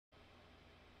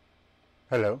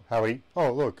Hello, Howie.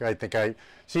 Oh, look, I think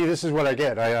see, this is what I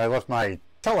get. I left my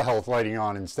telehealth lighting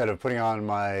on instead of putting on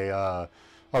my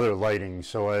other lighting,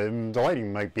 so the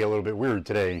lighting might be a little bit weird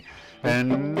today.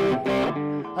 And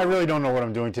I really don't know what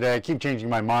I'm doing today. I keep changing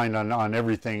my mind on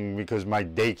everything because my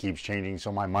day keeps changing,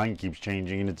 so my mind keeps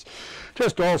changing, and it's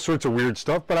just all sorts of weird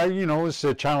stuff. But it's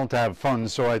a channel to have fun,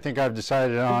 so I think I've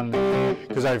decided on,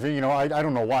 because I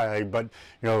don't know why, but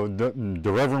the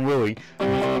Reverend Willie,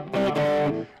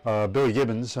 Billy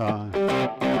Gibbons.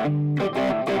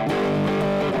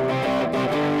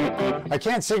 I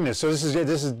can't sing this, so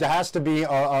this has to be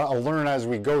a learn as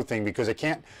we go thing, because I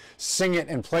can't sing it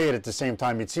and play it at the same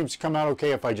time. It seems to come out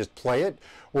okay if I just play it,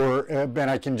 or and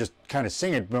I can just kind of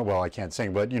sing it. Well, I can't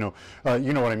sing, but you know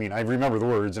what I mean. I remember the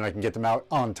words and I can get them out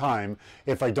on time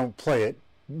if I don't play it,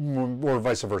 or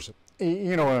vice versa.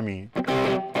 You know what I mean.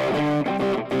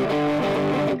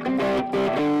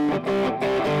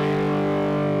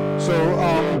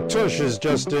 So Tush is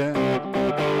just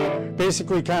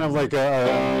basically kind of like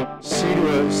a C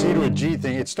to a G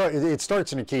thing. It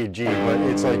starts in a key of G, but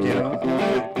it's like,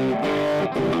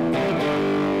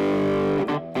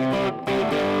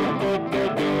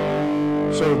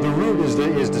 So the root is the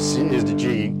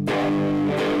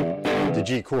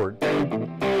G chord,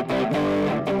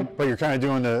 but you're kind of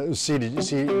doing the C to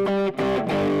C.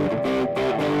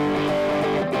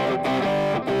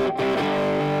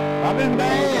 I've been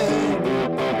bad,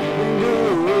 been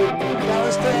good,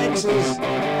 Dallas, Texas,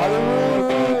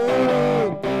 Hollywood,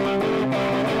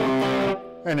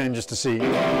 and then just a C.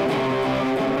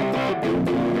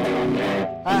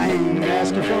 I ain't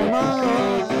asking for much.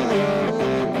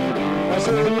 I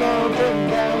said, Lord, take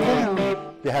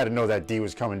down. You had to know that D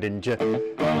was coming, didn't you?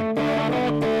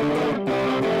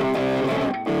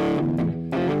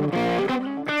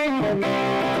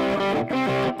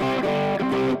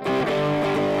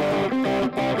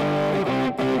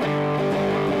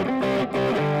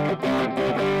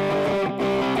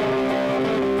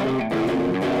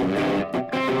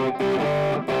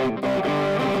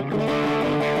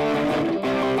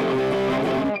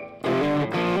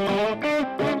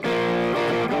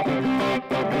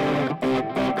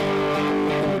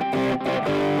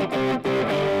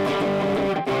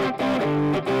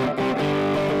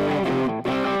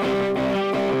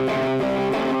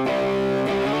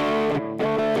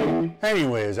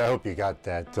 Anyways, I hope you got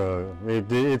that.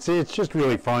 It's just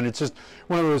really fun. It's just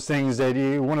one of those things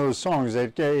one of those songs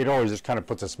that it always just kind of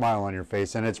puts a smile on your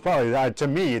face. And it's probably, to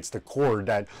me, it's the chord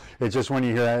that it's just when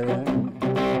you hear that.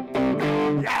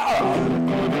 Yeah!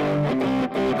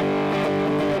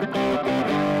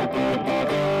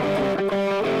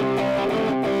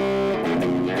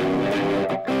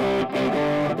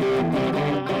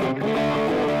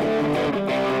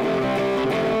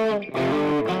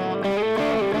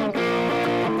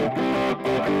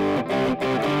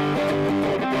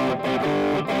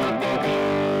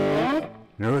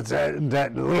 It's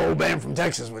that little old band from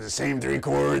Texas with the same three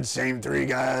chords, same three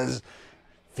guys,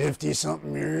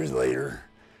 50-something years later.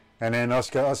 And then us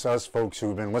folks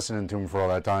who've been listening to them for all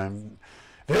that time,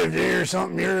 50 or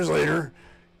something years later.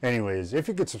 Anyways, if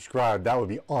you could subscribe, that would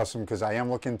be awesome, because I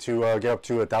am looking to get up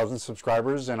to 1,000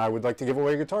 subscribers, and I would like to give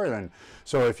away a guitar then.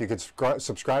 So if you could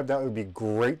subscribe, that would be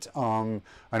great. I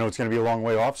know it's going to be a long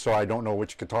way off, so I don't know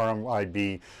which guitar I'd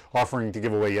be offering to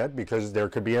give away yet, because there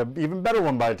could be an even better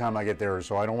one by the time I get there.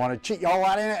 So I don't want to cheat y'all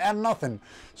out of nothing.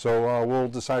 So we'll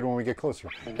decide when we get closer.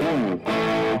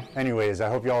 Anyways, I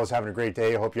hope y'all is having a great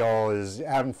day. I hope y'all is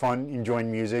having fun,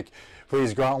 enjoying music.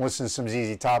 Please go out and listen to some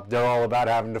ZZ Top. They're all about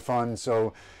having the fun.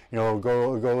 So, go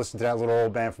listen to that little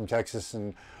old band from Texas,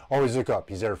 and always look up.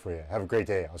 He's there for you. Have a great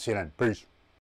day. I'll see you then. Peace.